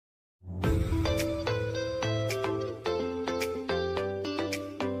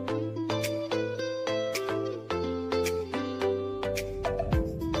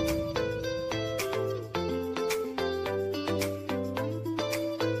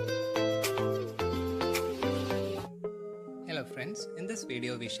friends, in this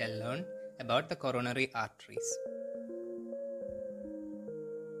video we shall learn about the coronary arteries.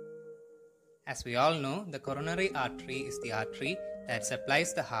 As we all know, the coronary artery is the artery that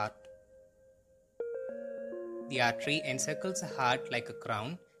supplies the heart. The artery encircles the heart like a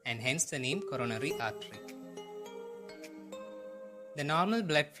crown and hence the name coronary artery. The normal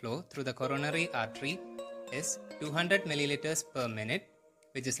blood flow through the coronary artery is 200 milliliters per minute,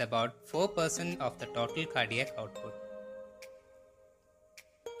 which is about 4% of the total cardiac output.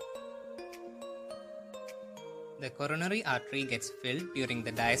 The coronary artery gets filled during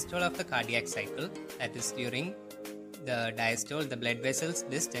the diastole of the cardiac cycle, that is during the diastole, the blood vessels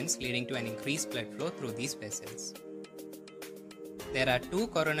distance leading to an increased blood flow through these vessels. There are two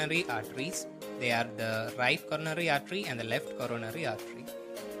coronary arteries. They are the right coronary artery and the left coronary artery.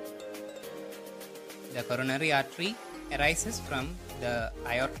 The coronary artery arises from the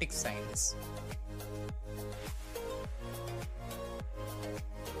aortic sinus.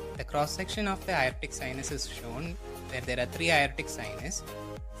 The cross-section of the aortic sinus is shown where there are three aortic sinus.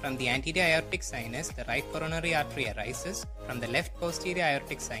 From the anterior aortic sinus, the right coronary artery arises. From the left posterior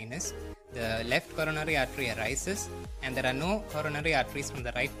aortic sinus, the left coronary artery arises, and there are no coronary arteries from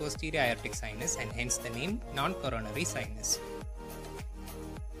the right posterior aortic sinus, and hence the name non-coronary sinus.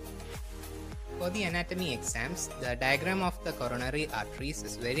 For the anatomy exams, the diagram of the coronary arteries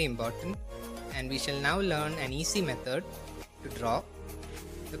is very important, and we shall now learn an easy method to draw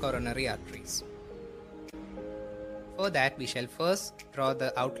the coronary arteries. For that, we shall first draw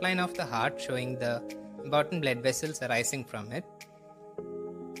the outline of the heart showing the important blood vessels arising from it.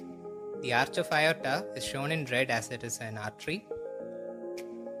 The arch of aorta is shown in red as it is an artery.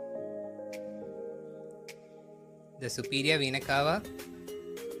 The superior vena cava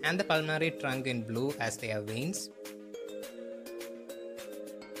and the pulmonary trunk in blue as they are veins.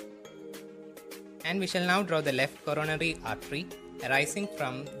 And we shall now draw the left coronary artery arising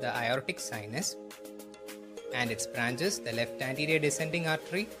from the aortic sinus and its branches, the left anterior descending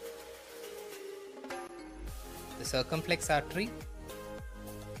artery, the circumflex artery,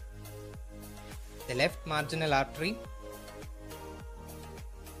 the left marginal artery,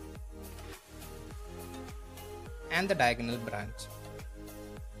 and the diagonal branch.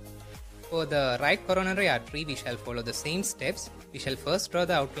 For the right coronary artery, we shall follow the same steps. We shall first draw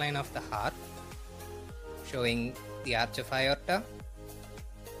the outline of the heart, showing the arch of aorta,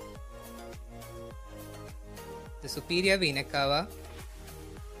 the superior vena cava,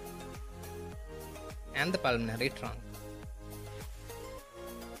 and the pulmonary trunk.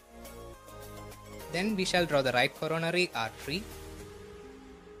 Then we shall draw the right coronary artery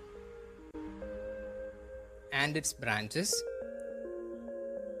and its branches,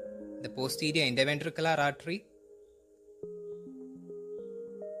 the posterior interventricular artery,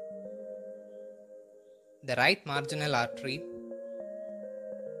 the right marginal artery,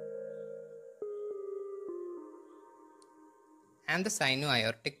 and the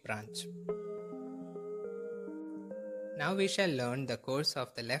sino-aortic branch. Now we shall learn the course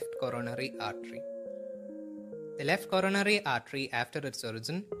of the left coronary artery. The left coronary artery, after its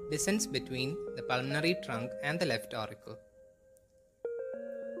origin, descends between the pulmonary trunk and the left auricle.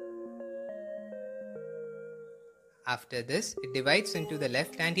 After this, it divides into the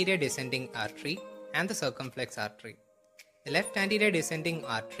left anterior descending artery and the circumflex artery. The left anterior descending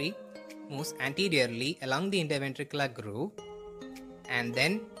artery moves anteriorly along the interventricular groove, and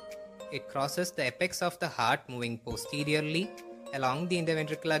then it crosses the apex of the heart moving posteriorly along the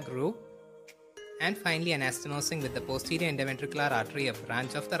interventricular groove, and finally anastomosing with the posterior interventricular artery, a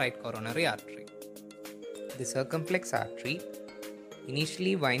branch of the right coronary artery. The circumflex artery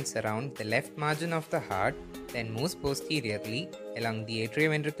initially winds around the left margin of the heart, then moves posteriorly along the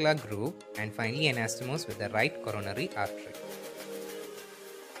atrioventricular groove, and finally anastomoses with the right coronary artery.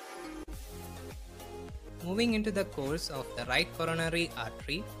 Moving into the course of the right coronary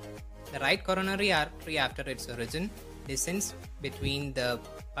artery, the right coronary artery after its origin descends between the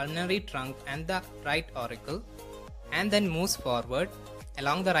pulmonary trunk and the right auricle, and then moves forward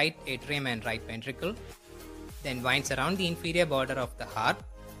along the right atrium and right ventricle, then winds around the inferior border of the heart,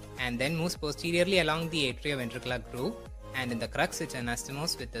 and then moves posteriorly along the atrioventricular groove, and in the crux it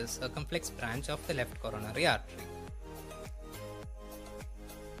anastomoses with the circumflex branch of the left coronary artery.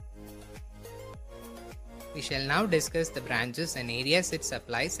 We shall now discuss the branches and areas it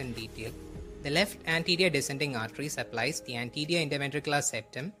supplies in detail. The left anterior descending artery supplies the anterior interventricular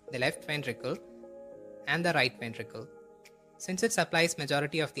septum, the left ventricle, and the right ventricle. Since it supplies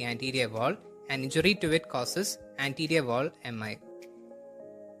majority of the anterior wall, an injury to it causes anterior wall MI.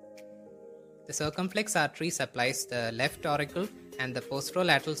 The circumflex artery supplies the left auricle and the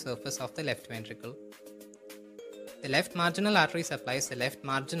posterolateral surface of the left ventricle. The left marginal artery supplies the left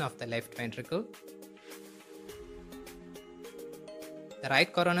margin of the left ventricle. The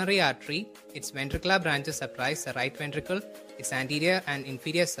right coronary artery, its ventricular branches supplies the right ventricle, its anterior and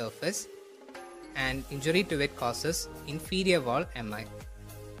inferior surface, and injury to it causes inferior wall MI.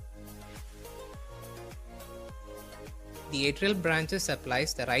 The atrial branches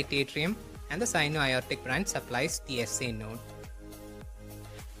supplies the right atrium and the sino-aortic branch supplies the SA node.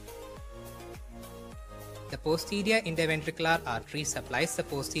 The posterior interventricular artery supplies the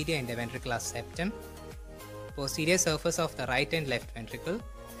posterior interventricular septum, posterior surface of the right and left ventricle,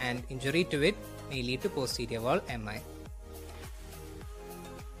 and injury to it may lead to posterior wall MI.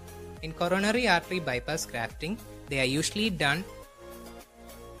 In coronary artery bypass grafting, they are usually done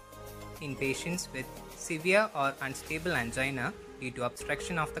in patients with severe or unstable angina due to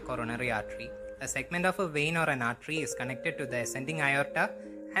obstruction of the coronary artery. A segment of a vein or an artery is connected to the ascending aorta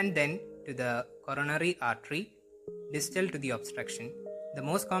and then to the coronary artery distal to the obstruction. The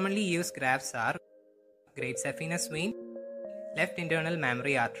most commonly used grafts are great saphenous vein, left internal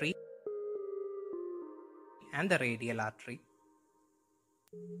mammary artery, and the radial artery.